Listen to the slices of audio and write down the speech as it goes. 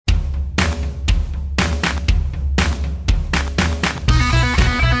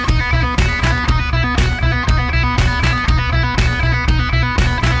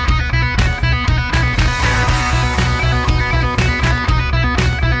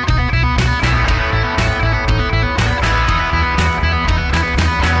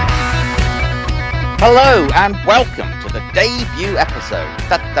Hello and welcome to the debut episode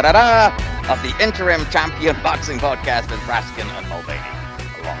of the interim champion boxing podcast with Raskin and Mulvaney.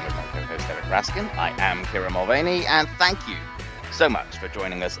 Along with my co-host Eric Raskin, I am Kieran Mulvaney, and thank you so much for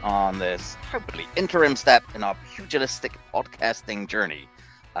joining us on this hopefully interim step in our pugilistic podcasting journey.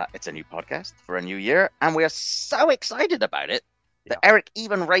 It's a new podcast for a new year, and we are so excited about it that Eric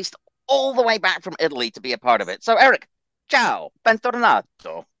even raced all the way back from Italy to be a part of it. So Eric, ciao,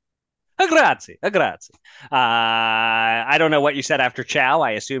 bentornato. Grazie, grazie. I don't know what you said after ciao.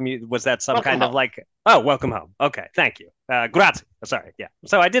 I assume was that some Welcome kind of home. like, oh, welcome home. Okay, thank you. Grazie. Sorry, yeah.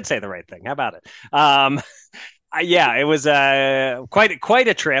 So I did say the right thing. How about it? Yeah, it was quite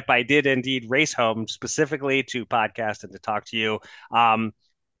a trip. I did indeed race home specifically to podcast and to talk to you.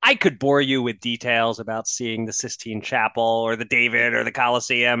 I could bore you with details about seeing the Sistine Chapel or the David or the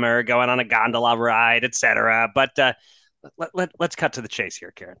Colosseum or going on a gondola ride, etc. But let's cut to the chase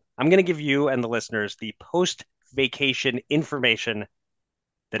here, Karen. I'm going to give you and the listeners the post-vacation information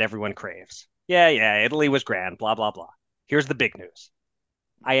that everyone craves. Yeah, Italy was grand, blah, blah, blah. Here's the big news.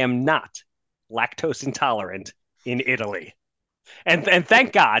 I am not lactose intolerant in Italy. And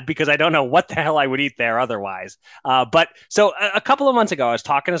thank God, because I don't know what the hell I would eat there otherwise. But so a couple of months ago, I was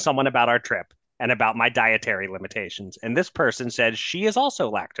talking to someone about our trip and about my dietary limitations. And this person said she is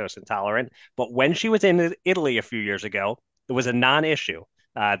also lactose intolerant, but when she was in Italy a few years ago, it was a non-issue.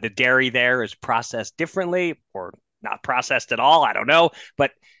 The dairy there is processed differently or not processed at all. I don't know,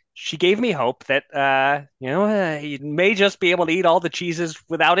 but she gave me hope that you may just be able to eat all the cheeses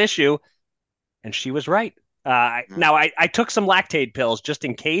without issue, and she was right. Now I took some lactate pills just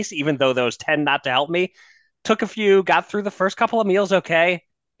in case, even though those tend not to help me. Took a few, got through the first couple of meals okay,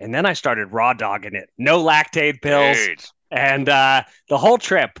 and then I started raw dogging it. No lactate pills, Dude. and the whole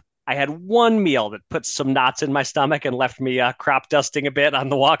trip I had one meal that put some knots in my stomach and left me crop dusting a bit on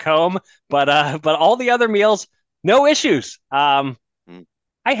the walk home. But all the other meals, no issues. Mm.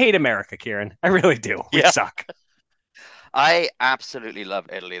 I hate America, Kieran. I really do. We Yeah. suck. I absolutely love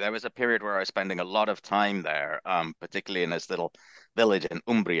Italy. There was a period where I was spending a lot of time there, particularly in this little village in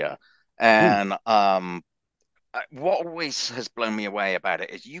Umbria. Mm. And what always has blown me away about it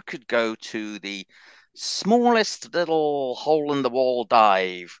is you could go to the smallest little hole in the wall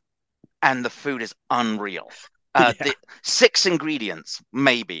dive, and the food is unreal. Yeah. The six ingredients,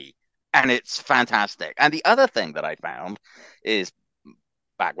 maybe, and it's fantastic. And the other thing that I found is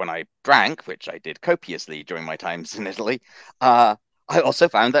back when I drank, which I did copiously during my times in Italy, I also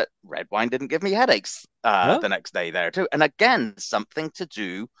found that red wine didn't give me headaches Oh, the next day there too. And again, something to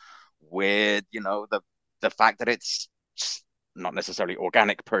do with the fact that it's not necessarily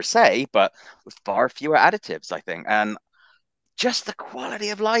organic per se, but with far fewer additives, I think, and just the quality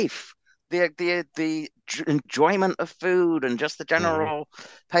of life. The enjoyment of food and just the mhm. general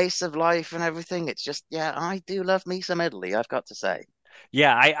pace of life and everything. It's just, yeah, I do love me some Italy, I've got to say.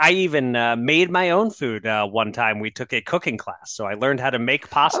 Yeah, I even made my own food one time. We took a cooking class, so I learned how to make Oh,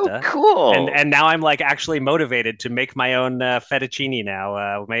 pasta, cool. and now I'm like actually motivated to make my own fettuccine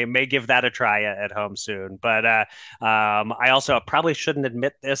now. May give that a try at home soon. But I also probably shouldn't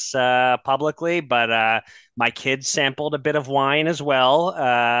admit this publicly, but my kids sampled a bit of wine as well.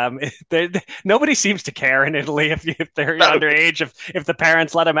 Nobody seems to care in Italy if they're No. underage, if the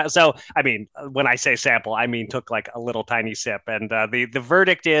parents let them out. So, I mean, when I say sample, I mean took like a little tiny sip. And the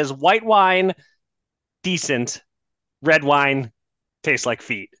verdict is white wine, decent, red wine tastes like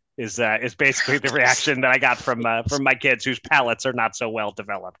feet. Is basically the reaction that I got from my kids whose palates are not so well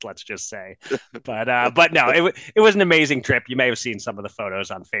developed, let's just say. But no, it was an amazing trip. You may have seen some of the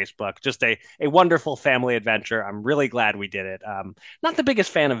photos on Facebook. Just a wonderful family adventure. I'm really glad we did it. Not the biggest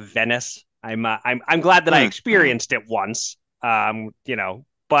fan of Venice. I'm glad that I Mm, mm, experienced it once.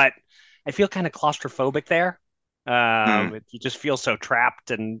 But I feel kind of claustrophobic there. mm. You just feel so trapped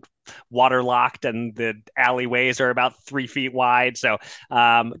and waterlocked, and the alleyways are about 3 feet wide. So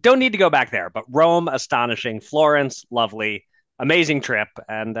don't need to go back there. But Rome, astonishing. Florence, lovely. Amazing trip,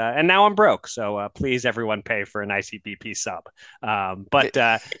 and now I'm broke. So please, everyone, pay for an ICBP sub. But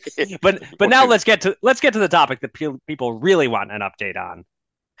Or now two. let's get to the topic that people really want an update on.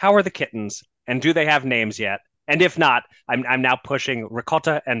 How are the kittens, and do they have names yet? And if not, I'm now pushing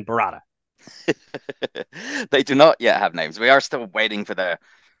ricotta and burrata. They do not yet have names. We are still waiting for their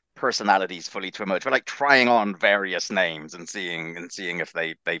personalities fully to emerge. We're like trying on various names and seeing if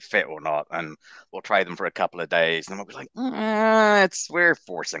they fit or not. And we'll try them for a couple of days, and we'll be like, it's we're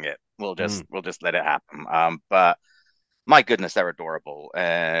forcing it. Mm. We'll just let it happen. But my goodness, they're adorable.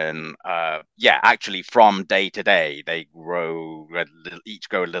 And yeah, actually, from day to day, they each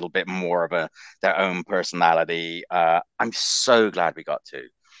grow a little bit more of their own personality. I'm so glad we got to.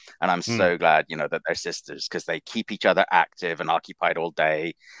 And I'm Mm. so glad, that they're sisters because they keep each other active and occupied all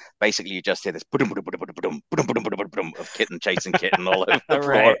day. Basically, you just hear this of kitten chasing kitten all over the floor.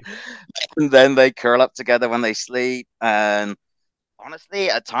 Right. And then they curl up together when they sleep. And honestly,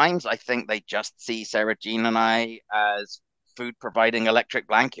 at times, I think they just see Sarah Jean and I as food providing electric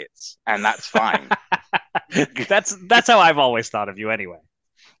blankets, and that's fine. That's how I've always thought of you anyway.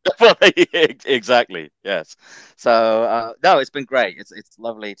 Well, exactly. Yes. So no, it's been great. It's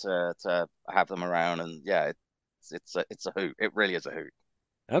lovely to have them around, and yeah, it's a hoot. It really is a hoot.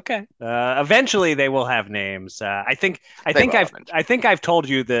 Okay. Eventually they will have names. I They think will I eventually. think I've told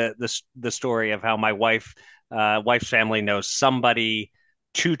you the story of how my wife's family knows somebody,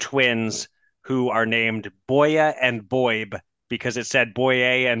 two twins who are named Boya and Boyb because it said Boy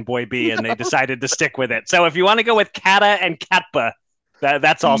A and Boy B, and they decided to stick with it. So if you want to go with Kata and Katpa,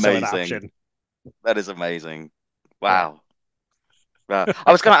 that's also an Amazing. option. That is amazing. Yeah. Wow.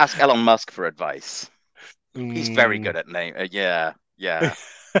 I was going to ask Elon Musk for advice. He's very Mm. good at name. Yeah, yeah.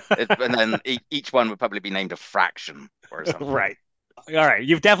 And then each one would probably be named a fraction or something. Right. All right.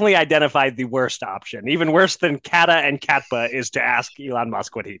 You've definitely identified the worst option. Even worse than Kata and Katpa is to ask Elon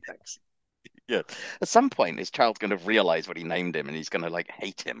Musk what he thinks. Yeah. At some point, his child's going to realize what he named him, and he's going to like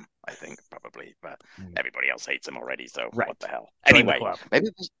hate him. I think probably, but Mm. everybody else hates him already. So what Right. the hell? Join the Anyway, club.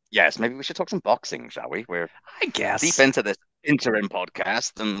 maybe we should talk some boxing, shall we? We're I deep guess. into this interim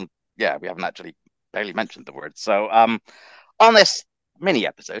podcast, and yeah, we haven't actually barely mentioned the word. So on this mini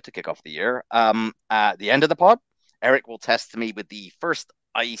episode to kick off the year, at the end of the pod, Eric will test me with the first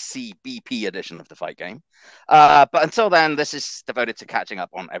ICBP edition of the fight game. But until then, this is devoted to catching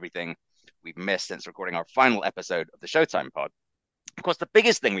up on everything we've missed since recording our final episode of the Showtime pod. Of course, the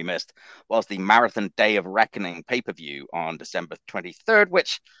biggest thing we missed was the Marathon Day of Reckoning pay per view on December 23rd,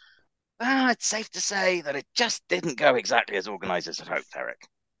 which it's safe to say that it just didn't go exactly as organizers had hoped, Eric.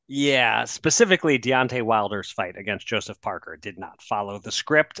 Yeah, specifically Deontay Wilder's fight against Joseph Parker did not follow the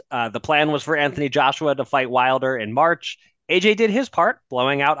script. The plan was for Anthony Joshua to fight Wilder in March. AJ did his part,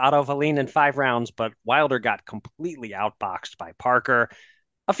 blowing out Otto Valine in 5 rounds, but Wilder got completely outboxed by Parker.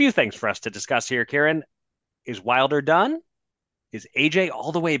 A few things for us to discuss here, Kieran. Is Wilder done? Is AJ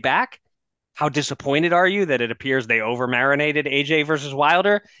all the way back? How disappointed are you that it appears they over marinated AJ versus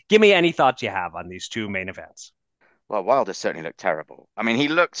Wilder? Give me any thoughts you have on these two main events. Well, Wilder certainly looked terrible. I mean, he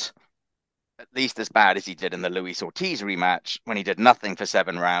looked at least as bad as he did in the Luis Ortiz rematch when he did nothing for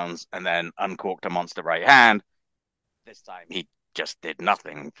 7 rounds and then uncorked a monster right hand. This time he just did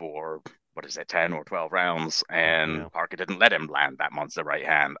nothing for, what is it, 10 or 12 rounds, Yeah. and Parker didn't let him land that monster right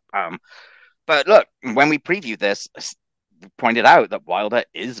hand. But look, when we previewed this, pointed out that Wilder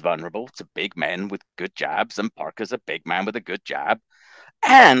is vulnerable to big men with good jabs, and Parker's a big man with a good jab.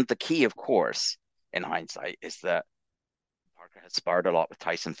 And the key, of course, in hindsight, is that Parker has sparred a lot with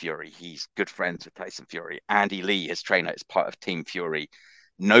Tyson Fury. He's good friends with Tyson Fury. Andy Lee, his trainer, is part of Team Fury.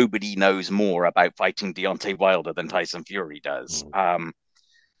 Nobody knows more about fighting Deontay Wilder than Tyson Fury does. Mm.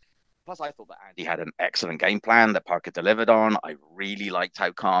 Plus, I thought that Andy had an excellent game plan that Parker delivered on. I really liked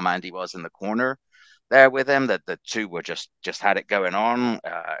how calm Andy was in the corner there with him. That the two were just had it going on.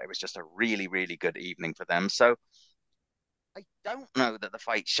 It was just a really really good evening for them. So I don't know that the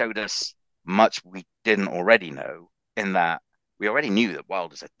fight showed us much we didn't already know. In that we already knew that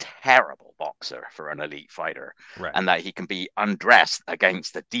Wilder's a terrible boxer for an elite fighter, Right. and that he can be undressed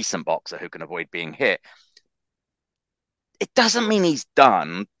against a decent boxer who can avoid being hit. It doesn't mean he's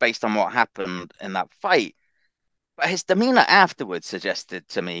done based on what happened in that fight. But his demeanor afterwards suggested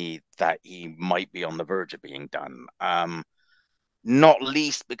to me that he might be on the verge of being done. Not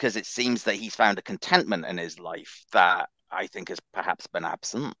least because it seems that he's found a contentment in his life that I think has perhaps been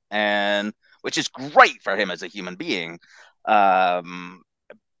absent, and which is great for him as a human being. Um,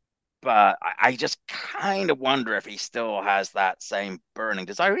 but I just kind of wonder if he still has that same burning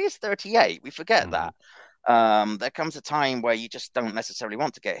desire. He is 38. We forget Mm-hmm. that. There comes a time where you just don't necessarily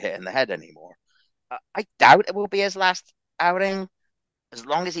want to get hit in the head anymore. I doubt it will be his last outing. As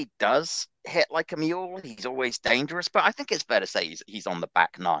long as he does hit like a mule, he's always dangerous. But I think it's fair to say he's on the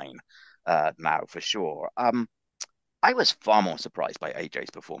back nine now for sure. I was far more surprised by AJ's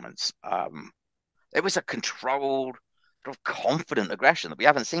performance. It was a controlled, sort of confident aggression that we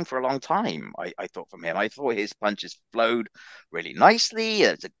haven't seen for a long time. I thought from him. I thought his punches flowed really nicely.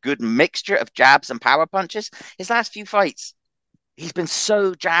 It's a good mixture of jabs and power punches. His last few fights, he's been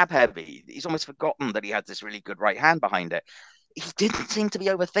so jab heavy. He's almost forgotten that he had this really good right hand behind it. He didn't seem to be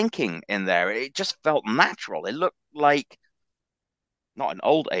overthinking in there. It just felt natural. It looked like not an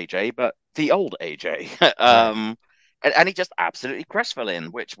old AJ, but the old AJ. Right. and he just absolutely crestfell in,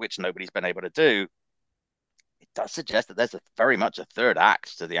 which nobody's been able to do. it does suggest that there's very much a third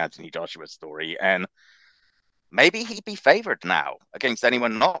act to the Anthony Joshua story, and maybe he'd be favored now against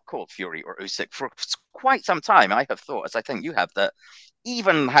anyone not called Fury or Usyk for quite some time. I have thought, as I think you have, that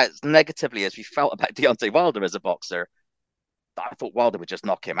even as negatively as we felt about Deontay Wilder as a boxer, I thought Wilder would just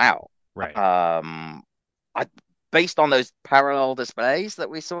knock him out. Right. I, based on those parallel displays that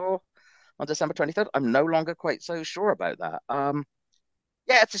we saw on December 23rd, I'm no longer quite so sure about that.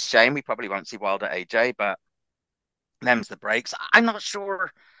 Yeah, it's a shame we probably won't see Wilder AJ, but them's the breaks. I'm not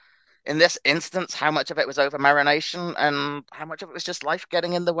sure in this instance how much of it was over marination and how much of it was just life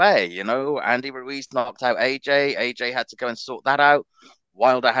getting in the way. You know, Andy Ruiz knocked out AJ. AJ had to go and sort that out.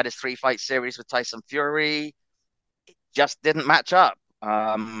 Wilder had his 3 fight series with Tyson Fury. It just didn't match up.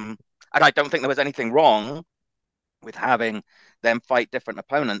 And I don't think there was anything wrong with having them fight different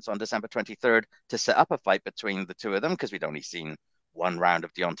opponents on December 23rd to set up a fight between the two of them, because we'd only seen one round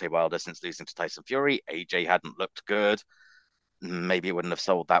of Deontay Wilder since losing to Tyson Fury. AJ hadn't looked good. Maybe it wouldn't have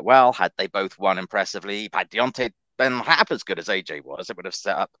sold that well had they both won impressively. Had Deontay been half as good as AJ was, it would have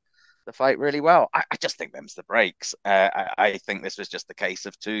set up the fight really well. I just think them's the breaks. I think this was just the case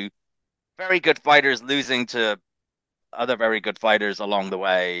of two very good fighters losing to other very good fighters along the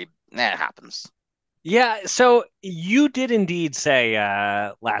way. It happens. Yeah, so you did indeed say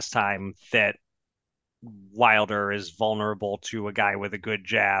last time that Wilder is vulnerable to a guy with a good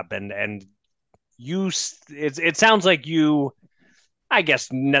jab, and it sounds like you, I guess,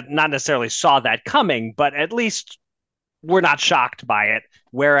 not necessarily saw that coming, but at least we're not shocked by it.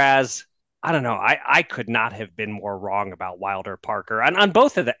 Whereas, I don't know, I could not have been more wrong about Wilder Parker. On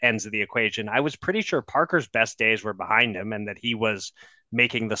both of the ends of the equation, I was pretty sure Parker's best days were behind him and that he was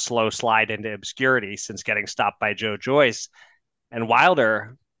making the slow slide into obscurity since getting stopped by Joe Joyce. And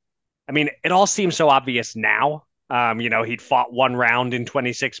Wilder, I mean, it all seems so obvious now. He'd fought one round in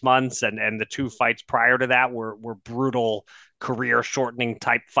 26 months, and the two fights prior to that were brutal, career shortening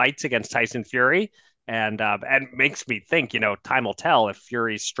type fights against Tyson Fury. And makes me think, time will tell if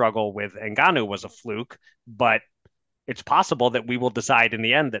Fury's struggle with Ngannou was a fluke, but it's possible that we will decide in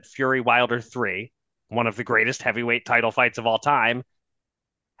the end that Fury Wilder 3, one of the greatest heavyweight title fights of all time,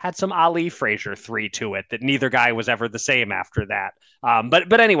 had some Ali Frazier 3 to it, that neither guy was ever the same after that.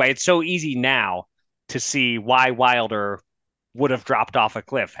 But anyway, it's so easy now to see why Wilder would have dropped off a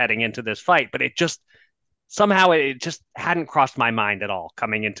cliff heading into this fight, but it just somehow it just hadn't crossed my mind at all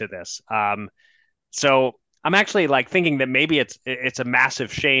coming into this. So I'm actually like thinking that maybe it's a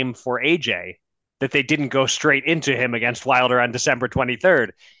massive shame for AJ that they didn't go straight into him against Wilder on December 23rd.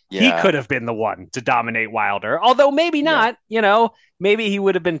 He Yeah, could have been the one to dominate Wilder, although maybe yeah, not. Maybe he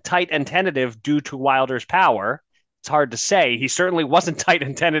would have been tight and tentative due to Wilder's power. It's hard to say. He certainly wasn't tight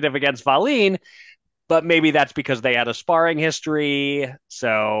and tentative against Valine, but maybe that's because they had a sparring history.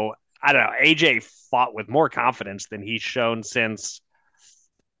 So I don't know. AJ fought with more confidence than he's shown since,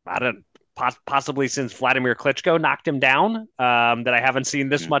 I don't possibly since Vladimir Klitschko knocked him down. That I haven't seen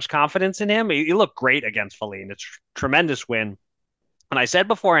this mm, much confidence in him. He looked great against Valine. It's a tremendous win. And I said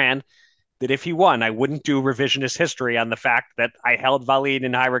beforehand that if he won, I wouldn't do revisionist history on the fact that I held Valine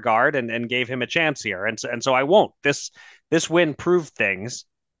in high regard and gave him a chance here. And so I won't. This win proved things.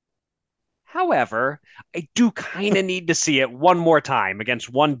 However, I do kind of need to see it one more time against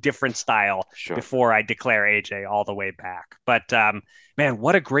one different style sure. before I declare AJ all the way back. But man,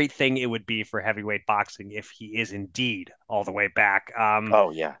 what a great thing it would be for heavyweight boxing if he is indeed all the way back.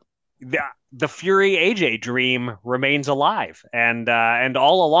 Oh yeah, The Fury AJ dream remains alive, and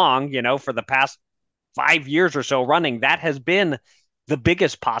all along, for the past 5 years or so running, that has been the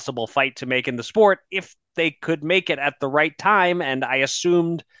biggest possible fight to make in the sport if they could make it at the right time. And I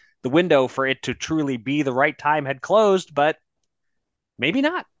assumed the window for it to truly be the right time had closed, but maybe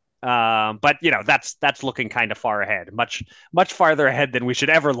not. But that's looking kind of far ahead, much farther ahead than we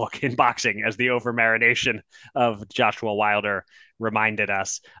should ever look in boxing, as the over marination of Joshua Wilder reminded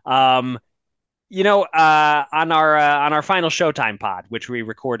us. On our final Showtime pod, which we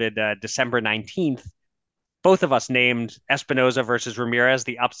recorded December 19th, both of us named Espinoza versus Ramirez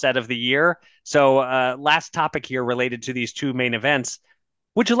the upset of the year. So, last topic here related to these two main events.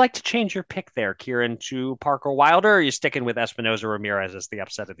 Would you like to change your pick there, Kieran, to Parker Wilder, or are you sticking with Espinoza Ramirez as the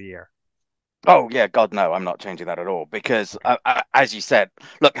upset of the year? Oh yeah, God no, I'm not changing that at all because, as you said,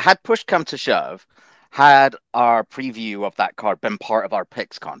 look, had push come to shove, had our preview of that card been part of our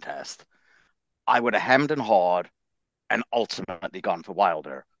picks contest, I would have hemmed and hawed and ultimately gone for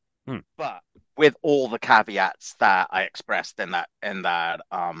Wilder. Hmm. But with all the caveats that I expressed in that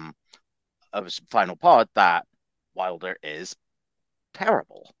of his final pod, that Wilder is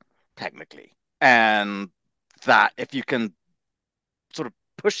terrible technically, and that if you can sort of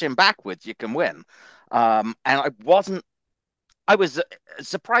push him backwards, you can win. And I was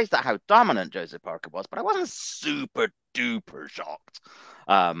surprised at how dominant Joseph Parker was, but I wasn't super duper shocked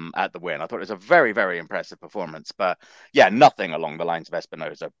at the win. I thought it was a very, very impressive performance. But yeah, nothing along the lines of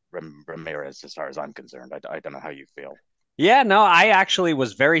Espinosa Ramirez, as far as I'm concerned. I don't know how you feel. Yeah, no, I actually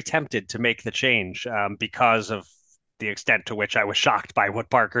was very tempted to make the change because of the extent to which I was shocked by what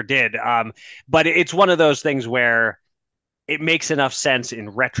Parker did. But it's one of those things where it makes enough sense in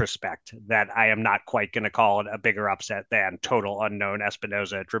retrospect that I am not quite going to call it a bigger upset than total unknown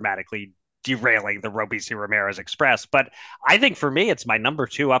Espinoza dramatically derailing the Robeisy Ramirez Express. But I think for me, it's my number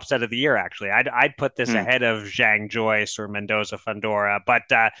 2 upset of the year. Actually, I'd put this ahead of Zhang Joyce or Mendoza Fundora.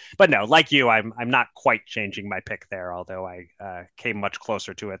 But no, like you, I'm not quite changing my pick there. Although I came much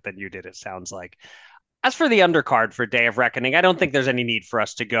closer to it than you did. It sounds like. As for the undercard for Day of Reckoning, I don't think there's any need for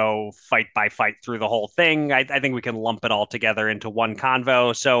us to go fight by fight through the whole thing. I think we can lump it all together into one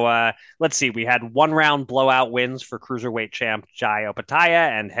convo. So let's see. We had 1 round blowout wins for cruiserweight champ Jai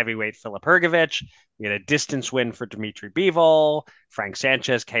Opataya and heavyweight Filip Hrgovic. We had a distance win for Dimitri Bivol. Frank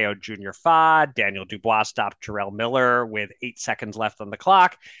Sanchez KO'd Junior Fa. Daniel Dubois stopped Jarrell Miller with 8 seconds left on the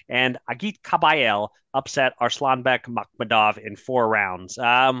clock. And Agit Kabayel upset Arslanbek Makhmudov in 4 rounds.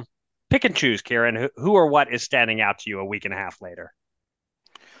 Pick and choose, Kieran. Who or what is standing out to you a week and a half later?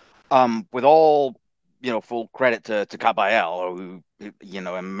 With all full credit to Caballero, who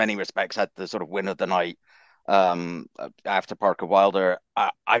in many respects had the sort of win of the night after Parker Wilder.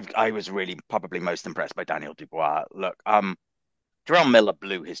 I was really probably most impressed by Daniel Dubois. Look, Jarrell Miller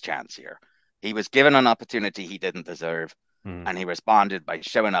blew his chance here. He was given an opportunity he didn't deserve, and he responded by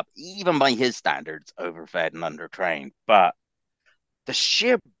showing up, even by his standards, overfed and undertrained. But the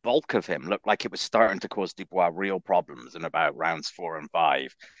sheer bulk of him looked like it was starting to cause Dubois real problems in about rounds 4 and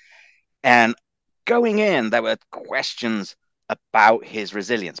 5. And going in, there were questions about his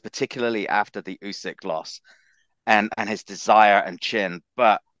resilience, particularly after the Usyk loss and his desire and chin.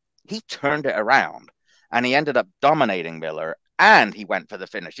 But he turned it around and he ended up dominating Miller, and he went for the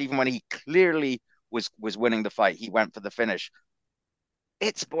finish. Even when he clearly was winning the fight, he went for the finish.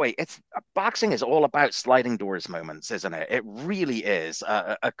 It's boxing is all about sliding doors moments, isn't it? It really is.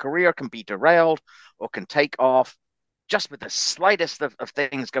 A career can be derailed or can take off just with the slightest of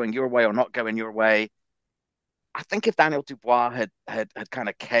things going your way or not going your way. I think if Daniel Dubois had kind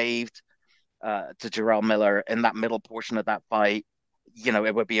of caved to Jarrell Miller in that middle portion of that fight,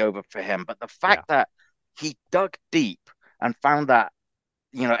 it would be over for him. But the fact that he dug deep and found that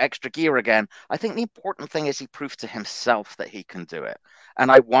extra gear again. I think the important thing is he proved to himself that he can do it. And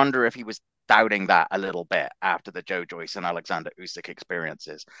I wonder if he was doubting that a little bit after the Joe Joyce and Alexander Usyk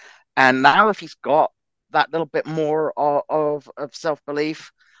experiences. And now if he's got that little bit more of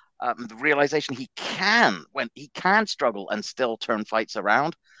self-belief, the realization when he can struggle and still turn fights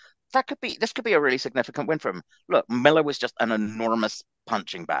around, this could be a really significant win for him. Look, Miller was just an enormous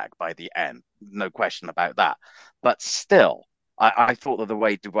punching bag by the end. No question about that. But still, I thought that the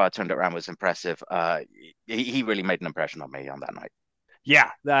way Dubois turned it around was impressive. He really made an impression on me on that night.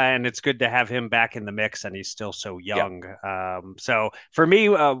 Yeah, and it's good to have him back in the mix, and he's still so young. So for me,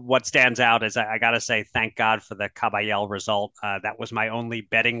 what stands out is I got to say, thank God for the Caballel result. That was my only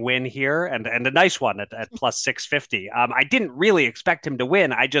betting win here, and a nice one at plus 650. I didn't really expect him to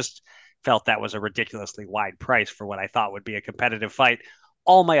win. I just felt that was a ridiculously wide price for what I thought would be a competitive fight.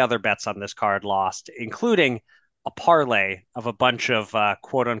 All my other bets on this card lost, including a parlay of a bunch of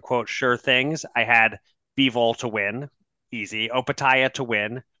quote unquote sure things. I had Bivol to win, easy. Opataya to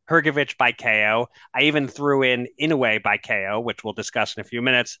win. Hrgovic by KO. I even threw in Inoue by KO, which we'll discuss in a few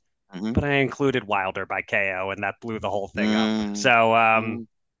minutes. But I included Wilder by KO, and that blew the whole thing up. So,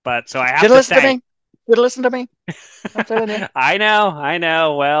 so I have to say, listen to me. I'm telling you. I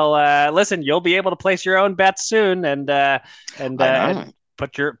know. Well, listen, you'll be able to place your own bets soon, and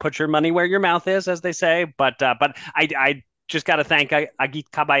put your money where your mouth is, as they say. But I just got to thank Agit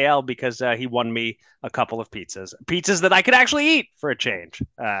Kabayel because he won me a couple of pizzas that I could actually eat for a change.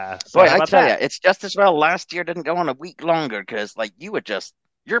 Boy, I tell you, it's just as well last year didn't go on a week longer because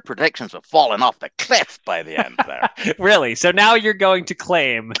your predictions were falling off the cliff by the end there. Really? So now you're going to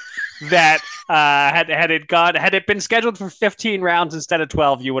claim that had it been scheduled for 15 rounds instead of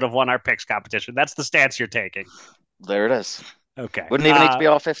 12, you would have won our picks competition. That's the stance you're taking. There it is. Okay. Wouldn't even need to be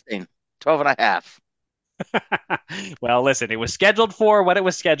all 15. 12 and a half. Well, listen, it was scheduled for what it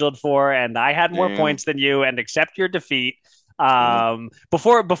was scheduled for, and I had more points than you, and accept your defeat.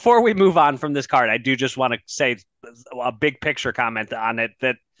 Before we move on from this card, I do just want to say a big picture comment on it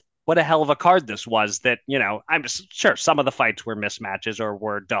that what a hell of a card this was. That, I'm sure some of the fights were mismatches or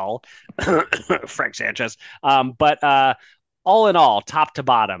were dull. Frank Sanchez. But all in all, top to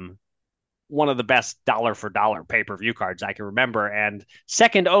bottom, one of the best dollar for dollar pay-per-view cards I can remember, and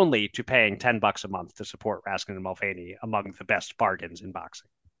second only to paying $10 a month to support Raskin and Mulvaney among the best bargains in boxing.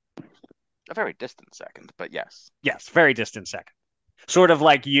 A very distant second, but yes. Yes, very distant second. Sort of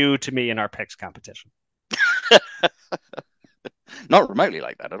like you to me in our picks competition. Not remotely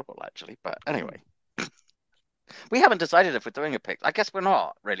like that at all, actually. But anyway, we haven't decided if we're doing a picks. I guess we're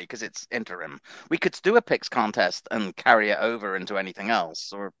not really because it's interim. We could do a picks contest and carry it over into anything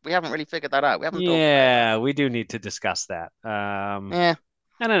else, or we haven't really figured that out. We haven't talked about that. Yeah, we do need to discuss that. Yeah,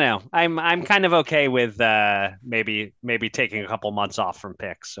 I don't know. I'm kind of okay with maybe taking a couple months off from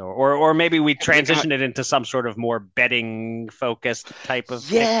picks, or maybe we we can. transition it into some sort of more betting focused type of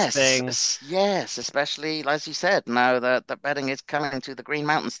picks Yes, thing. yes, especially as you said, now that the betting is coming to the Green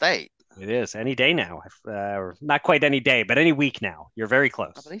Mountain State. It is any day now, not quite any day, but any week now. You're very I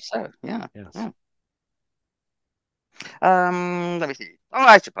close. believe so. Yeah, Yes. yeah. Let me see. Oh,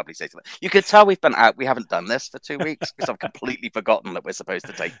 I should probably say something. You could tell we've been out. We haven't done this for 2 weeks because I've completely forgotten that we're supposed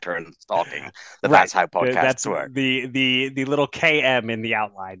to take turns talking. Right. That's how That's podcasts work. the little KM in the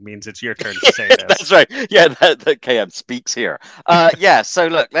outline means it's your turn to say this. That's right. Yeah, the KM speaks here. Yeah. So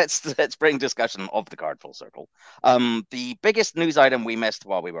look, let's bring discussion of the card full circle. The biggest news item we missed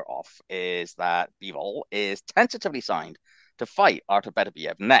while we were off is that Bivol is tentatively signed to fight Artur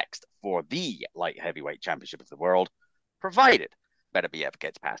Beterbiev next for the light heavyweight championship of the world, provided Beterbiev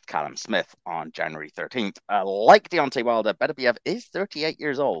gets past Callum Smith on January 13th. Like Deontay Wilder, Beterbiev is 38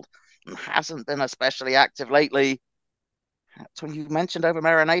 years old and hasn't been especially active lately. So you mentioned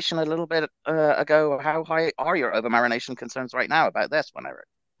overmarination a little bit ago. How high are your overmarination concerns right now about this one, Eric?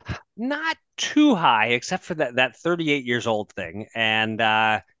 Not too high, except for that 38 years old thing.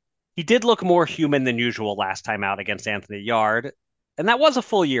 And he did look more human than usual last time out against Anthony Yard, and that was a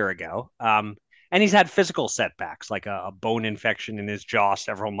full year ago. And he's had physical setbacks, like a bone infection in his jaw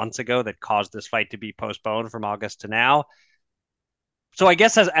several months ago that caused this fight to be postponed from August to now. So I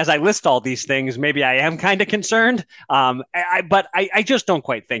guess as I list all these things, maybe I am kind of concerned. But I just don't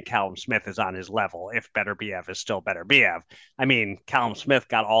quite think Callum Smith is on his level if Better BF is still Better BF. I mean, Callum Smith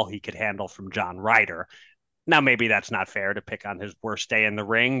got all he could handle from John Ryder. Now, maybe that's not fair to pick on his worst day in the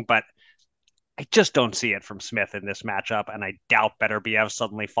ring, but I just don't see it from Smith in this matchup, and I doubt Beterbiev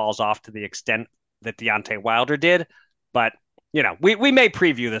suddenly falls off to the extent that Deontay Wilder did. But we may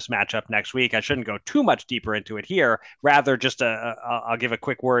preview this matchup next week. I shouldn't go too much deeper into it here. Rather, just I'll give a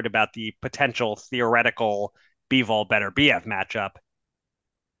quick word about the potential theoretical Bivol Beterbiev matchup.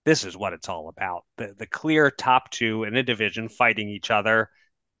 This is what it's all about: the clear top two in a division fighting each other,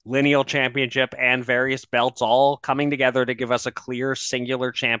 lineal championship and various belts all coming together to give us a clear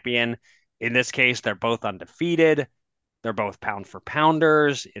singular champion. In this case, they're both undefeated. They're both pound for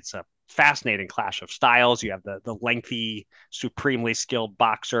pounders. It's a fascinating clash of styles. You have the lengthy, supremely skilled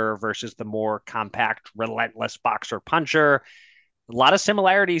boxer versus the more compact, relentless boxer puncher. A lot of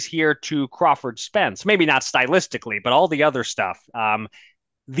similarities here to Crawford Spence. Maybe not stylistically, but all the other stuff.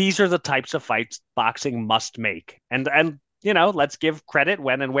 These are the types of fights boxing must make. And let's give credit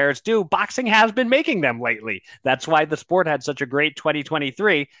when and where it's due. Boxing has been making them lately. That's why the sport had such a great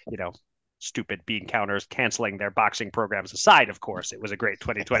 2023. Stupid bean counters canceling their boxing programs aside, of course, it was a great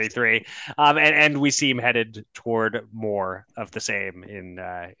 2023. And we seem headed toward more of the same in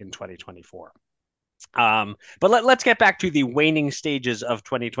 2024. But let's get back to the waning stages of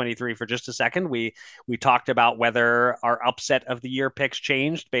 2023 for just a second. We talked about whether our upset of the year picks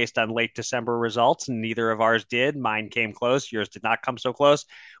changed based on late December results, and neither of ours did. Mine came close, yours did not come so close.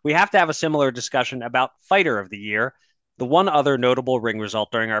 We have to have a similar discussion about fighter of the year. The one other notable ring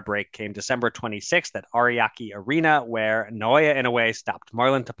result during our break came December 26th at Ariake Arena, where Naoya Inoue stopped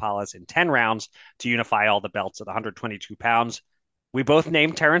Marlon Tapales in 10 rounds to unify all the belts at 122 pounds. We both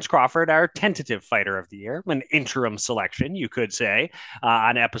named Terrence Crawford our tentative fighter of the year, an interim selection, you could say,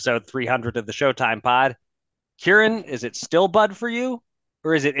 on episode 300 of the Showtime pod. Kieran, is it still Bud for you,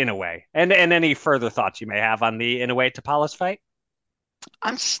 or is it Inoue? And any further thoughts you may have on the Inoue Tapales fight?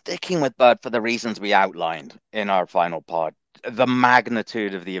 I'm sticking with Bud for the reasons we outlined in our final pod. The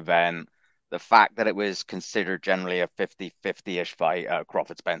magnitude of the event, the fact that it was considered generally a 50-50-ish fight,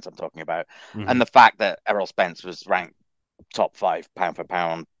 Crawford Spence I'm talking about, Mm-hmm. and the fact that Errol Spence was ranked top 5 pound for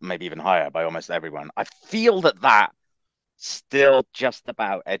pound, maybe even higher by almost everyone. I feel that still just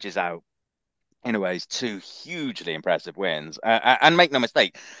about edges out Inoue's two hugely impressive wins. And make no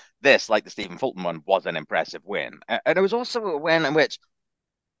mistake, this, like the Stephen Fulton one, was an impressive win. And it was also a win in which,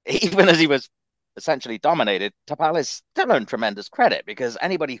 even as he was essentially dominated, Tapales still earned tremendous credit because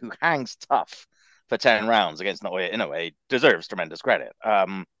anybody who hangs tough for 10 rounds against Naoya Inoue deserves tremendous credit.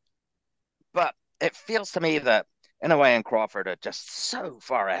 But it feels to me that Inoue and Crawford are just so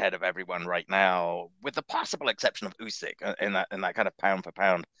far ahead of everyone right now, with the possible exception of Usyk in that kind of pound for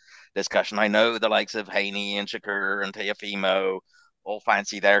pound discussion. I know the likes of Haney and Shakur and Teofimo all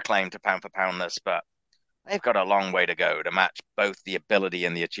fancy their claim to pound for poundness, but they've got a long way to go to match both the ability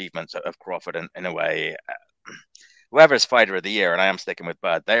and the achievements of Crawford and Inoue. Whoever's fighter of the year, and I am sticking with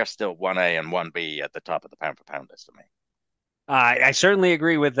Bud, they are still 1A and 1B at the top of the pound for pound list for me. I certainly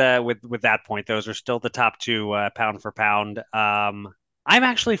agree with that point. Those are still the top two pound for pound. I'm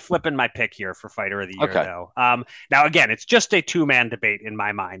actually flipping my pick here for fighter of the year, Okay. though. Now, again, it's just a two-man debate in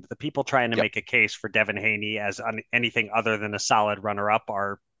my mind. The people trying to Yep. make a case for Devin Haney as anything other than a solid runner-up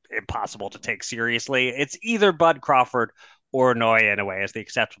are impossible to take seriously. It's either Bud Crawford or Inoue Inoue as the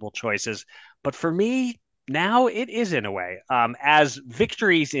acceptable choices. But for me, now it is Inoue. As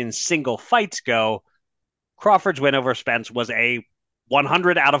victories in single fights go, Crawford's win over Spence was a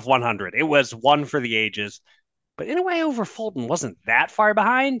 100 out of 100. It was one for the ages. But Inoue over Fulton wasn't that far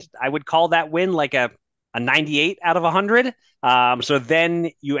behind. I would call that win like a 98 out of 100. So then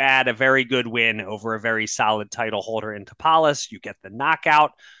you add a very good win over a very solid title holder in Tapales. You get the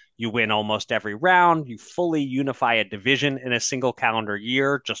knockout. You win almost every round. You fully unify a division in a single calendar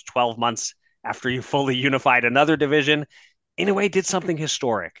year, just 12 months after you fully unified another division. Inoue did something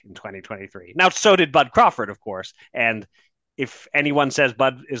historic in 2023. Now, so did Bud Crawford, of course. And if anyone says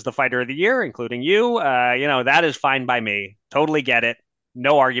Bud is the fighter of the year, including you, that is fine by me. Totally get it.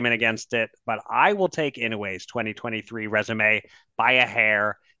 No argument against it. But I will take Inoue's 2023 resume by a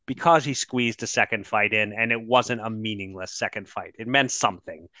hair because he squeezed a second fight in, and it wasn't a meaningless second fight. It meant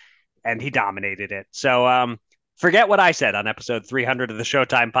something, and he dominated it. So forget what I said on episode 300 of the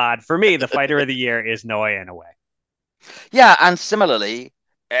Showtime pod. For me, the fighter of the year is Noah Inoue. Yeah, and similarly,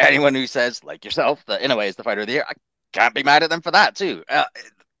 anyone who says, like yourself, that Inoue is the fighter of the year, I can't be mad at them for that too.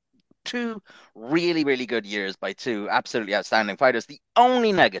 Two really, really good years by two absolutely outstanding fighters. The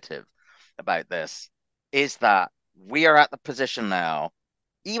only negative about this is that we are at the position now,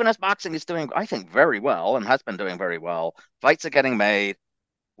 even as boxing is doing, I think, very well and has been doing very well, fights are getting made.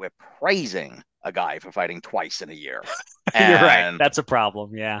 We're praising a guy for fighting twice in a year. You're right. And That's a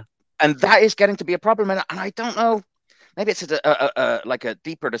problem. Yeah. that is getting to be a problem. And I don't know, maybe it's like a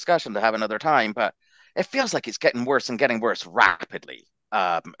deeper discussion to have another time, but it feels like it's getting worse and getting worse rapidly.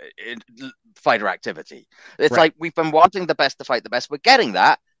 In fighter activity, it's Right. like we've been wanting the best to fight the best. We're getting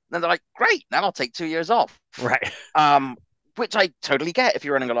that, and then they're like, "Great, now I'll take 2 years off." Right. Which I totally get. If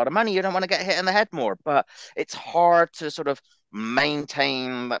you're earning a lot of money, you don't want to get hit in the head more. But it's hard to sort of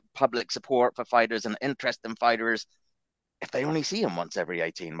maintain public support for fighters and interest in fighters if they only see him once every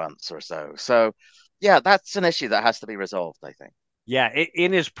 18 months or so. So, yeah, that's an issue that has to be resolved, I think. Yeah.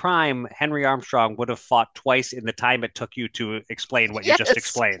 In his prime, Henry Armstrong would have fought twice in the time it took you to explain what you just Yes,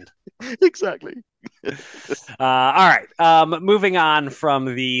 explained. exactly. All right. Moving on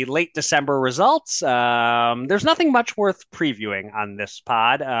from the late December results, there's nothing much worth previewing on this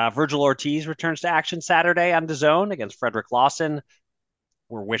pod. Virgil Ortiz returns to action Saturday on DAZN against Frederick Lawson.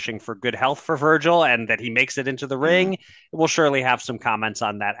 We're wishing for good health for Virgil and that he makes it into the ring. We'll surely have some comments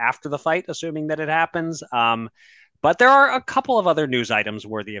on that after the fight, assuming that it happens. But there are a couple of other news items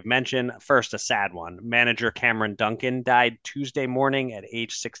worthy of mention. First, a sad one. Manager Cameron Duncan died Tuesday morning at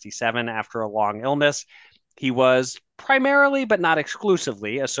age 67 after a long illness. He was primarily, but not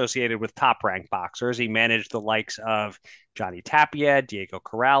exclusively, associated with top ranked boxers. He managed the likes of Johnny Tapia, Diego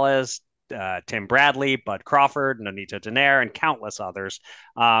Corrales, Tim Bradley, Bud Crawford, Nonito Donaire, and countless others.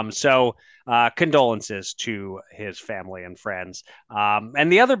 Condolences to his family and friends. And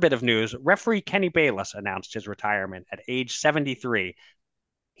the other bit of news, referee Kenny Bayless announced his retirement at age 73.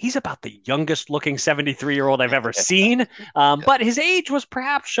 He's about the youngest looking 73-year-old I've ever seen, but his age was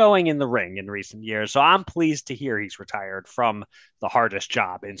perhaps showing in the ring in recent years. So I'm pleased to hear he's retired from the hardest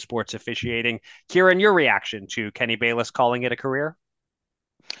job in sports officiating. Kieran, your reaction to Kenny Bayless calling it a career?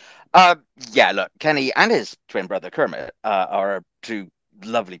 Uh, yeah, look, Kenny and his twin brother Kermit are two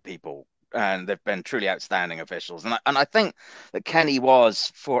lovely people, and they've been truly outstanding officials. And I think that Kenny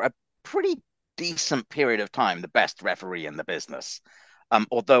was, for a pretty decent period of time, the best referee in the business.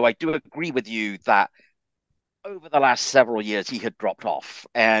 Although I do agree with you that over the last several years he had dropped off,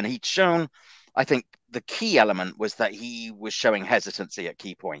 and he'd shown, I think the key element was that he was showing hesitancy at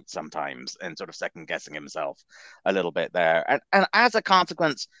key points sometimes and sort of second guessing himself a little bit there. And as a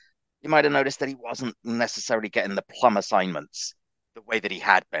consequence, you might have noticed that he wasn't necessarily getting the plum assignments the way that he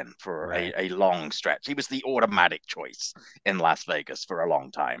had been for Right. a long stretch. He was the automatic choice in Las Vegas for a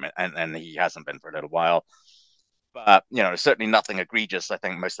long time, and he hasn't been for a little while. But certainly nothing egregious. I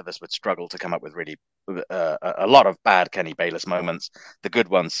think most of us would struggle to come up with really a lot of bad Kenny Bayless moments. The good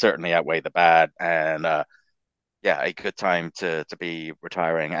ones certainly outweigh the bad, and yeah, a good time to be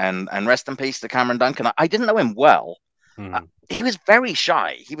retiring. And rest in peace to Cameron Duncan. I didn't know him well. Hmm. He was very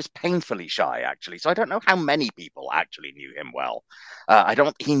shy. He was painfully shy, actually. So I don't know how many people actually knew him well. I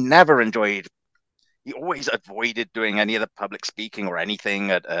don't. He never enjoyed. He always avoided doing any of the public speaking or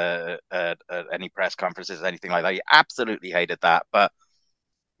anything at any press conferences, anything like that. He absolutely hated that. But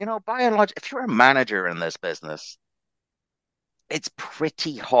by and large, if you're a manager in this business, it's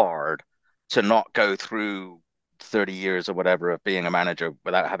pretty hard to not go through 30 years or whatever of being a manager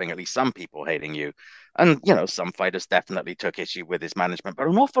without having at least some people hating you. And, some fighters definitely took issue with his management, but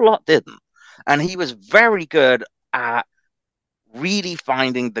an awful lot didn't. And he was very good at really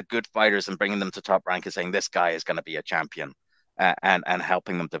finding the good fighters and bringing them to top rank and saying, this guy is going to be a champion, and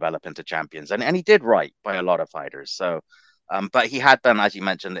helping them develop into champions. And he did right by a lot of fighters. So, but he had been, as you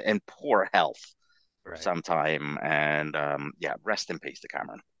mentioned, in poor health for Right. some time. And yeah, rest in peace to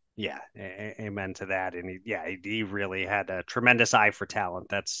Cameron. Yeah, amen to that. And he really had a tremendous eye for talent.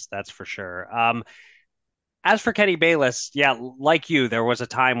 That's for sure. As for Kenny Bayless, yeah, like you, there was a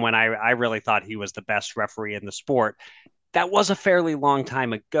time when I really thought he was the best referee in the sport. That was a fairly long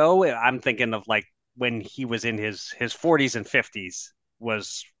time ago. I'm thinking of like when he was in his 40s and 50s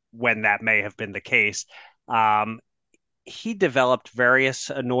was when that may have been the case. Um, he developed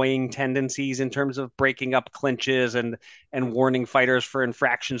various annoying tendencies in terms of breaking up clinches and warning fighters for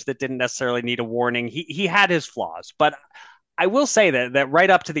infractions that didn't necessarily need a warning. He had his flaws, but I will say that right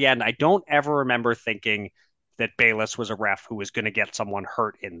up to the end, I don't ever remember thinking that Bayless was a ref who was going to get someone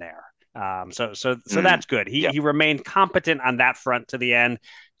hurt in there. So Mm, that's good. He yeah, he remained competent on that front to the end.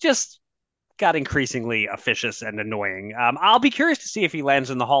 Just got increasingly officious and annoying. I'll be curious to see if he lands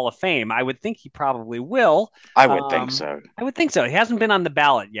in the Hall of Fame. I would think he probably will. I would think so. I would think so. He hasn't been on the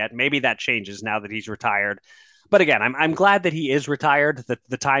ballot yet. Maybe that changes now that he's retired. But again, I'm glad that he is retired. That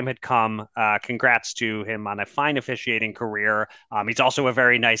the time had come. Congrats to him on a fine officiating career. He's also a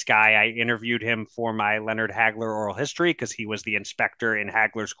very nice guy. I interviewed him for my Leonard Hagler oral history because he was the inspector in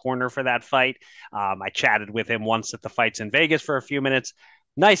Hagler's corner for that fight. I chatted with him once at the fights in Vegas for a few minutes.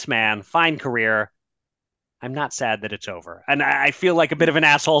 Nice man, fine career. I'm not sad that it's over, and I feel like a bit of an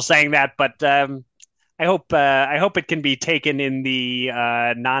asshole saying that, but I hope it can be taken in the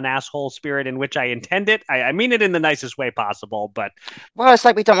non-asshole spirit in which I intend it. I mean it in the nicest way possible, but Well, it's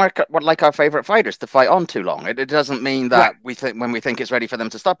like we don't like our favorite fighters to fight on too long. It doesn't mean right, that we think when we think it's ready for them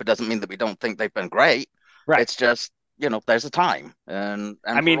to stop. It doesn't mean that we don't think they've been great. right. It's just there's a time I and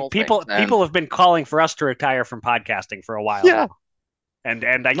for mean, all things. And people have been calling for us to retire from podcasting for a while yeah, now, and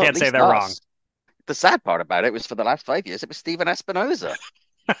I not at can't say least they're wrong. us. The sad part about it was for the last 5 years, it was Steven Espinoza.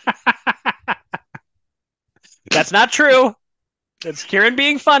 That's not true. That's Kieran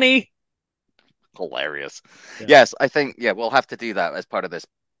being funny. Hilarious. Yeah. Yes, I think we'll have to do that as part of this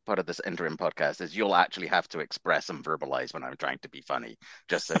interim podcast. Is you'll actually have to express and verbalize when I'm trying to be funny,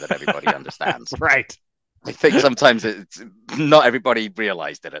 just so that everybody understands. Right. I think sometimes it's not everybody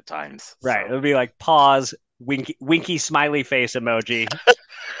realized it at times. Right. So It'll be like pause, winky smiley face emoji,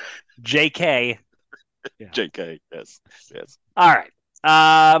 JK. Yeah. JK, yes, yes. All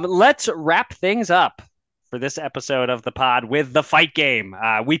right. Let's wrap things up for this episode of the pod with the fight game.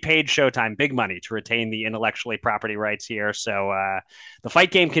 We paid Showtime big money to retain the intellectually property rights here. So the fight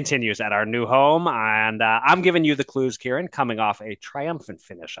game continues at our new home. And I'm giving you the clues, Kieran, coming off a triumphant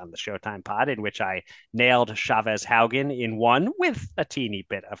finish on the Showtime pod in which I nailed Chavez Haugen in one with a teeny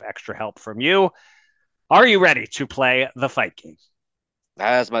bit of extra help from you. Are you ready to play the fight game?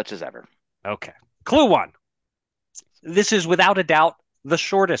 As much as ever. Okay. Clue one. This is without a doubt the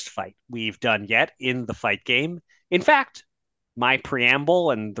shortest fight we've done yet in the fight game. In fact, my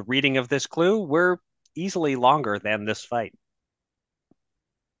preamble and the reading of this clue were easily longer than this fight.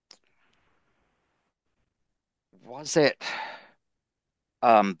 Was it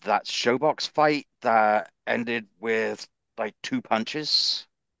that Showbox fight that ended with like two punches?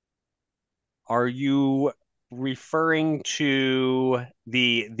 Are you referring to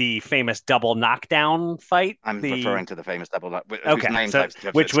the famous double knockdown fight? I'm The referring to the famous double whose Okay, names so have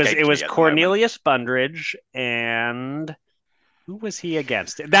which was it escaped was me at the moment. Cornelius Bundridge and who was he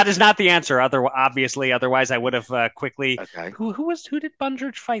against? That is not the answer. Obviously, otherwise I would have quickly. Okay. Who did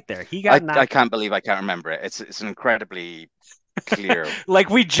Bundridge fight there? He got I knocked. can't believe I can't remember it. It's an incredibly clear. Like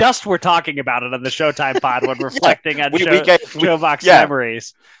we just were talking about it on the Showtime pod when Yeah, reflecting on we gave Showbox yeah.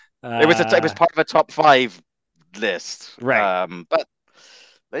 memories. It was part of a top five list. Right. But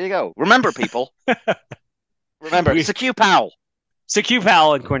there you go. Remember, people. Remember, We it's a Q pal. Q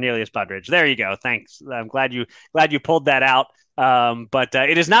Powell and Cornelius Bundridge. There you go. Thanks. I'm glad you pulled that out. But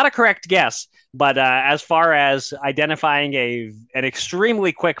it is not a correct guess. But as far as identifying an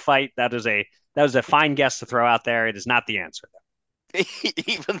extremely quick fight, that is a That was a fine guess to throw out there. It is not the answer.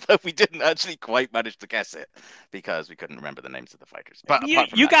 Even though we didn't actually quite manage to guess it because we couldn't remember the names of the fighters. But apart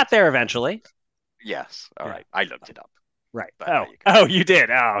from You that, got there eventually. yes. All right. I looked it up. Right. But you did.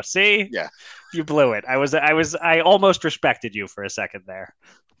 Oh, see? Yeah. You blew it. I almost respected you for a second there.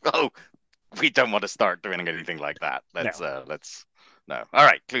 Oh, we don't want to start doing anything like that. No. All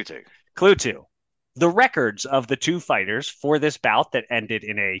right. Clue 2. Clue 2. The records of the two fighters for this bout that ended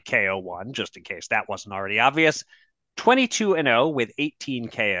in a KO1, just in case that wasn't already obvious, 22-0 with 18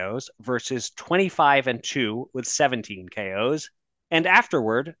 KOs versus 25-2 with 17 KOs. And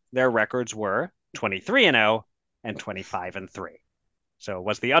afterward, their records were 23-0 and 25-3. So it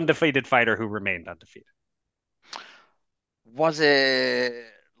was the undefeated fighter who remained undefeated. Was it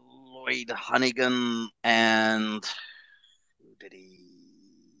Lloyd Hunnigan and who did he?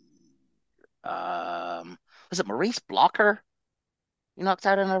 Was it Maurice Blocker? You knocked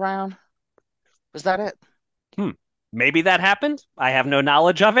out in a round? Was that it? Maybe that happened. I have no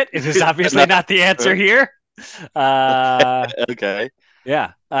knowledge of it. It is obviously not the answer here. Okay.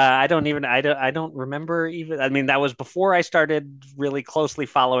 Yeah. I don't remember even. I mean, that was before I started really closely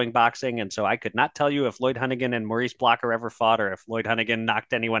following boxing. And so I could not tell you if Lloyd Hunnigan and Maurice Blocker ever fought or if Lloyd Hunnigan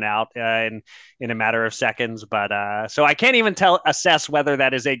knocked anyone out in a matter of seconds. But so I can't even assess whether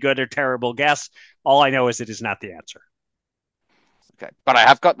that is a good or terrible guess. All I know is it is not the answer. Okay. But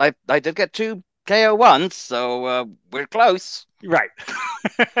I did get 2 KO1s, so we're close. Right.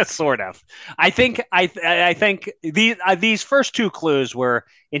 Sort of. I think these first 2 clues were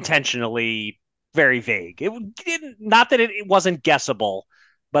intentionally very vague. It didn't, not that it wasn't guessable,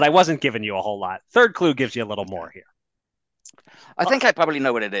 but I wasn't giving you a whole lot. Third clue gives you a little more here. I think I probably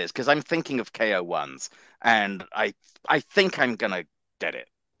know what it is because I'm thinking of KO1s, and I think I'm gonna get it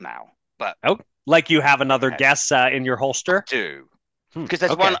now. But like you have another guess in your holster? Two. Because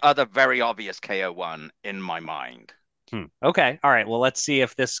there's one other very obvious KO1 in my mind. Okay. All right. Well, let's see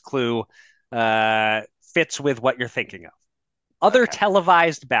if this clue fits with what you're thinking of. Other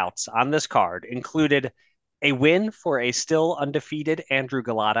televised bouts on this card included a win for a still undefeated Andrew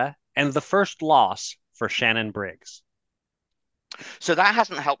Galata and the first loss for Shannon Briggs. So that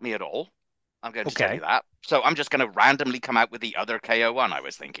hasn't helped me at all. I'm going to tell you that. So I'm just going to randomly come out with the other KO1 I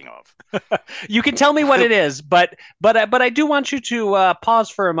was thinking of. You can tell me what it is, but I do want you to pause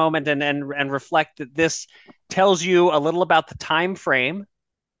for a moment and reflect that this tells you a little about the time frame,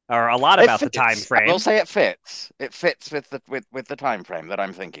 or a lot about the time frame. I will say it fits. It fits with the time frame that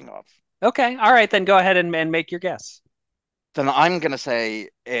I'm thinking of. Okay, all right, then go ahead and make your guess. Then I'm going to say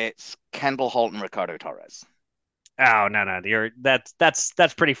it's Kendall Holt and Ricardo Torres. Oh no,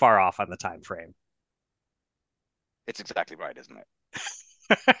 that's pretty far off on the time frame. It's exactly right, isn't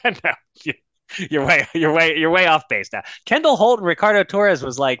it? No, you're way off base now. Kendall Holt and Ricardo Torres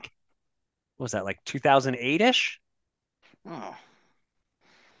was like, what was that, like 2008-ish? Oh,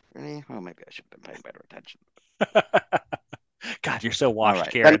 really? Oh, maybe I should have been paying better attention. God, you're so washed,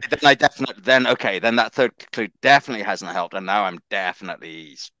 right. Kieran. Then that third clue definitely hasn't helped, and now I'm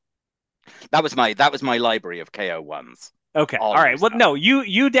definitely. That was my library of KO1s. Okay. All right. Well, no,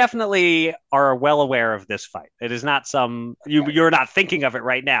 you definitely are well aware of this fight. It is not you're not thinking of it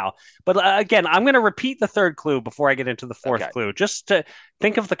right now. But again, I'm going to repeat the third clue before I get into the fourth clue, just to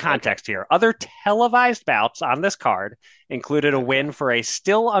think of the context here. Other televised bouts on this card included a win for a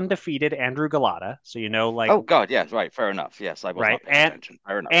still undefeated Andrew Galata. So Oh God, yes, right, fair enough. Yes, I was not paying attention.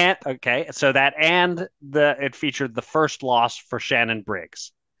 Fair enough. And it featured the first loss for Shannon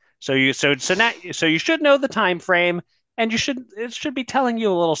Briggs. So you should know the time frame. And it should be telling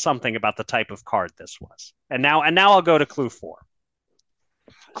you a little something about the type of card this was. And now I'll go to clue 4.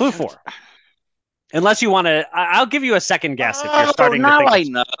 Clue 4. Unless you want to, I'll give you a second guess if you're starting to think. Now I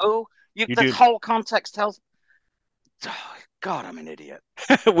know. The whole context tells. Oh, God, I'm an idiot.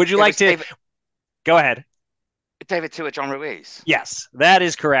 Would you like to go ahead? David Tua, John Ruiz. Yes, that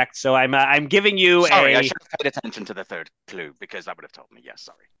is correct. So I'm giving you I should have paid attention to the third clue because that would have told me. Yes,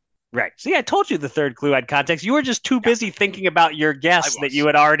 sorry. Right. See, I told you the third clue had context. You were just too busy thinking about your guess that you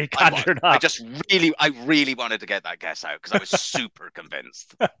had already conjured up. I really wanted to get that guess out because I was super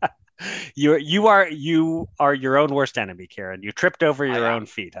convinced. You are your own worst enemy, Kieran. You tripped over your own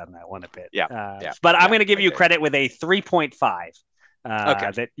feet on that one a bit. But I'm going to give you credit with a 3.5.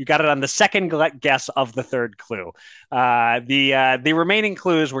 That you got it on the second guess of the third clue. The remaining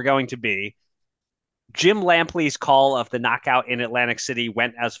clues were going to be Jim Lampley's call of the knockout in Atlantic City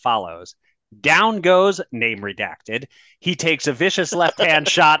went as follows. Down goes, name redacted. He takes a vicious left-hand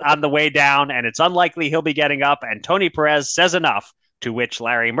shot on the way down, and it's unlikely he'll be getting up, and Tony Perez says enough, to which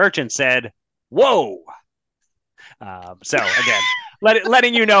Larry Merchant said, whoa. So, again,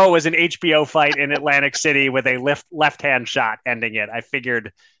 letting you know it was an HBO fight in Atlantic City with a left-hand shot ending it. I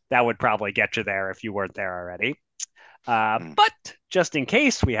figured that would probably get you there if you weren't there already. But just in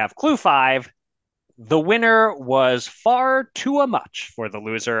case, we have clue 5. The winner was far too much for the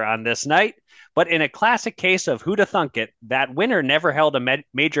loser on this night. But in a classic case of who'da thunk it, that winner never held a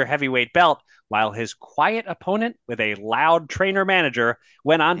major heavyweight belt, while his quiet opponent with a loud trainer manager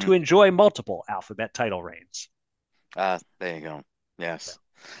went on to enjoy multiple alphabet title reigns. There you go. Yes.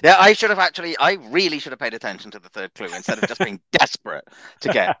 Yeah, I really should have paid attention to the third clue instead of just being desperate to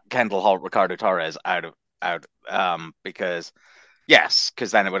get Kendall Holt, Ricardo Torres out, because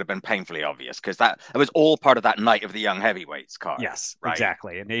then it would have been painfully obvious, because it was all part of that Night of the Young Heavyweights card. Yes, right?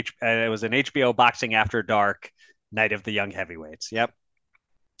 Exactly. And it was an HBO Boxing After Dark Night of the Young Heavyweights. Yep.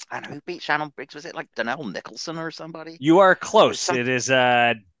 And who beat Shannon Briggs? Was it like Donnell Nicholson or somebody? You are close. It is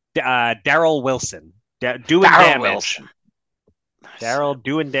Daryl Wilson. Doing Daryl damage. Wilson. Daryl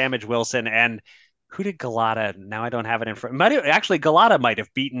doing damage Wilson. And who did Galata? Now I don't have it in front. Actually, Galata might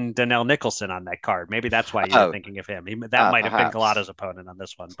have beaten Donnell Nicholson on that card. Maybe that's why you're thinking of him. That might have been Galata's opponent on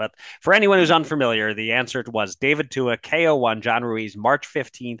this one. But for anyone who's unfamiliar, the answer was David Tua, KO1, John Ruiz, March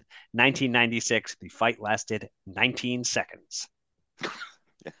 15th, 1996. The fight lasted 19 seconds.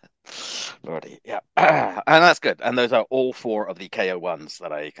 Lordy, yeah. And that's good. And those are all 4 of the KO1s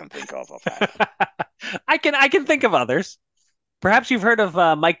that I can think of offhand. I can think of others. Perhaps you've heard of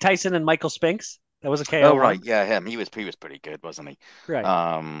Mike Tyson and Michael Spinks. That was a KO. Oh right, yeah, him. He was pretty good, wasn't he? Right.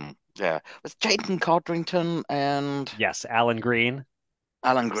 Yeah. Was Jaden Codrington and yes, Alan Green.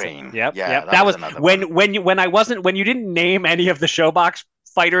 Alan Green. Yep. That was when you didn't name any of the Showbox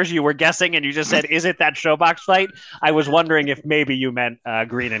fighters you were guessing, and you just said, "Is it that Showbox fight?" I was wondering if maybe you meant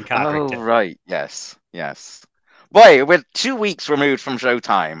Green and Codrington. Oh right, yes. Boy, we're 2 weeks removed from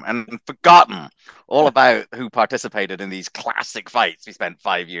Showtime and forgotten all about who participated in these classic fights we spent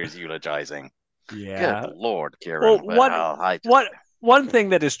 5 years eulogizing. Yeah. Good Lord, Kieran. One thing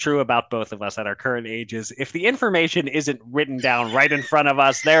that is true about both of us at our current age is if the information isn't written down right in front of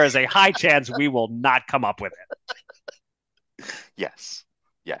us, there is a high chance we will not come up with it. Yes.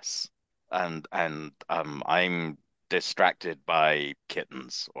 And I'm distracted by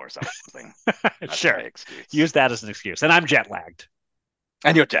kittens or something. Sure. Use that as an excuse. And I'm jet lagged.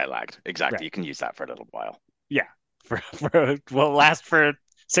 And you're jet lagged. Exactly. Right. You can use that for a little while. Yeah. Will last for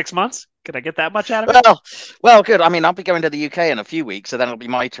 6 months. Could I get that much out of it? Well, good. I mean, I'll be going to the UK in a few weeks, so then it'll be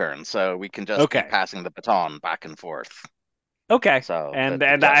my turn. So we can just keep passing the baton back and forth. Okay. So and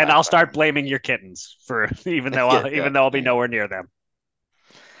I'll start blaming your kittens for even though I'll be nowhere near them.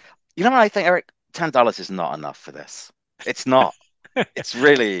 You know what I think, Eric? $10 is not enough for this. It's not. It's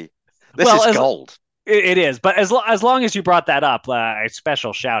really is gold. It is, but as long as you brought that up, a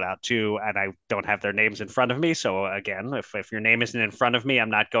special shout out to, and I don't have their names in front of me, so again, if your name isn't in front of me, I'm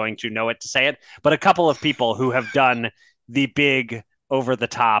not going to know it to say it, but a couple of people who have done the big over the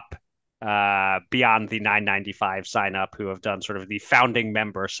top beyond the $9.95 sign up, who have done sort of the founding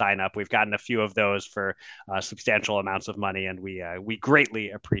member sign up. We've gotten a few of those for substantial amounts of money, and we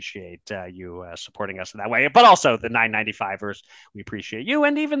greatly appreciate you supporting us in that way. But also the $9.95ers, we appreciate you,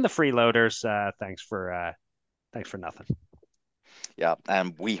 and even the freeloaders. Thanks for nothing. Yeah,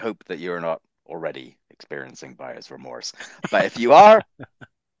 and we hope that you're not already experiencing buyer's remorse. But if you are,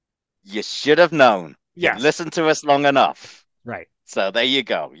 you should have known. Yes. You've listened to us long enough. Right. So there you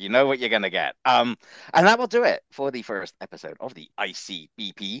go. You know what you're going to get. And that will do it for the first episode of the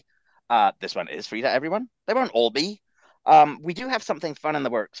ICBP. This one is free to everyone. They won't all be. We do have something fun in the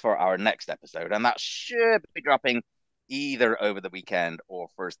works for our next episode, and that should be dropping either over the weekend or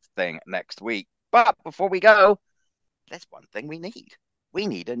first thing next week. But before we go, there's one thing we need. We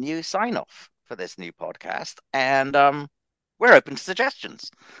need a new sign-off for this new podcast, and we're open to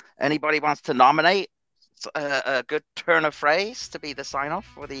suggestions. Anybody wants to nominate a good turn of phrase to be the sign-off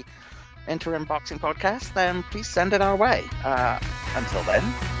for the Interim Boxing Podcast, then please send it our way. Until then,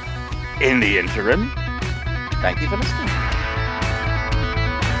 in the interim, thank you for listening.